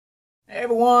Hey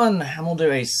everyone, I'm going to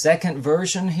do a second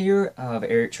version here of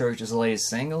Eric Church's latest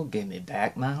single, Give Me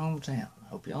Back My Hometown.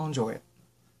 Hope y'all enjoy it.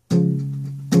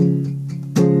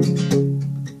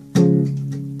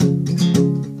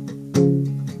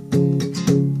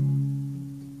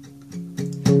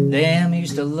 Damn,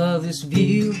 used to love this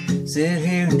view. Sit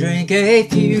here and drink a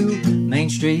few. Main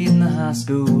Street in the high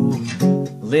school.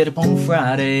 Lit up on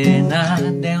Friday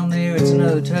night. Down there it's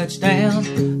another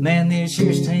touchdown. Man, this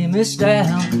year's team is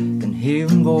down. Can hear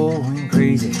them going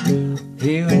crazy.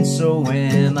 Here and so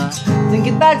am I.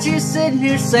 Thinking about you sitting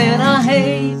here saying I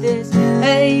hate this,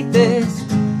 hate this.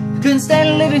 Couldn't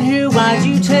stand living here, why'd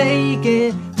you take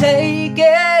it, take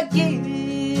it, give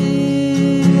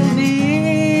me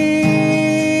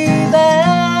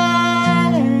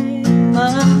back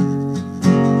my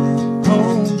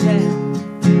hometown,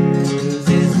 'cause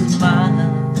this is my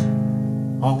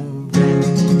hometown.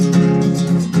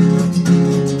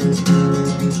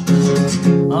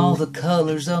 All the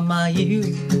colors of my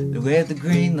youth, the red, the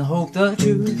green, the hope, the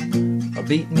truth, or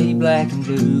beat me black and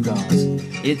blue, 'cause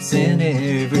it's in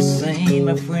every scene.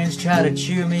 My friends try to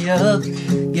cheer me up,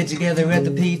 get together at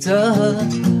the Pizza Hut.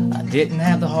 I didn't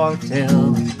have the heart to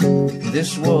tell them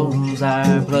this was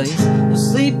our place. The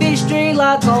sleepy street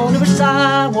lights on every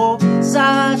sidewalk,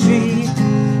 side street,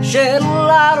 shed a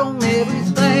light on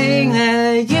everything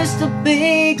that used to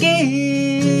be.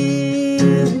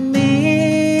 Give me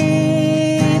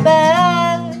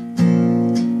back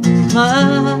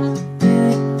my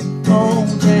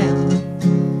hometown,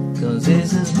 'cause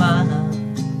this is my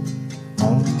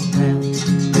hometown.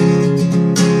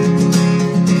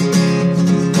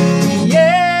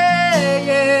 Yeah,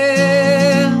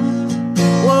 yeah,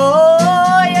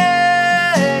 whoa,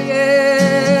 yeah,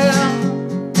 yeah.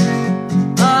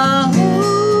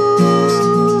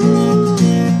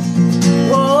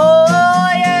 Whoa,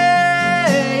 yeah,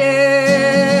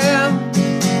 yeah.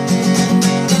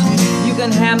 You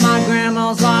can have my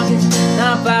grandma's locket,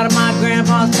 knife out of my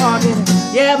grandpa's pocket.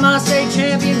 Yeah, my state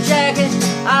champion jacket,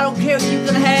 I don't care, you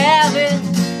can have it.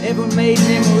 Every made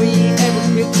memory,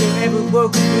 every picture, every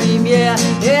broken dream, yeah.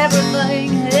 Everything,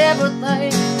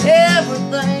 everything,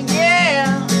 everything,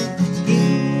 yeah.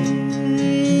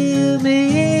 Give me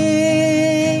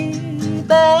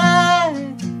back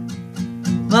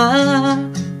my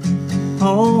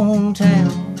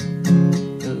hometown,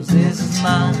 'cause this is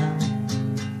mine.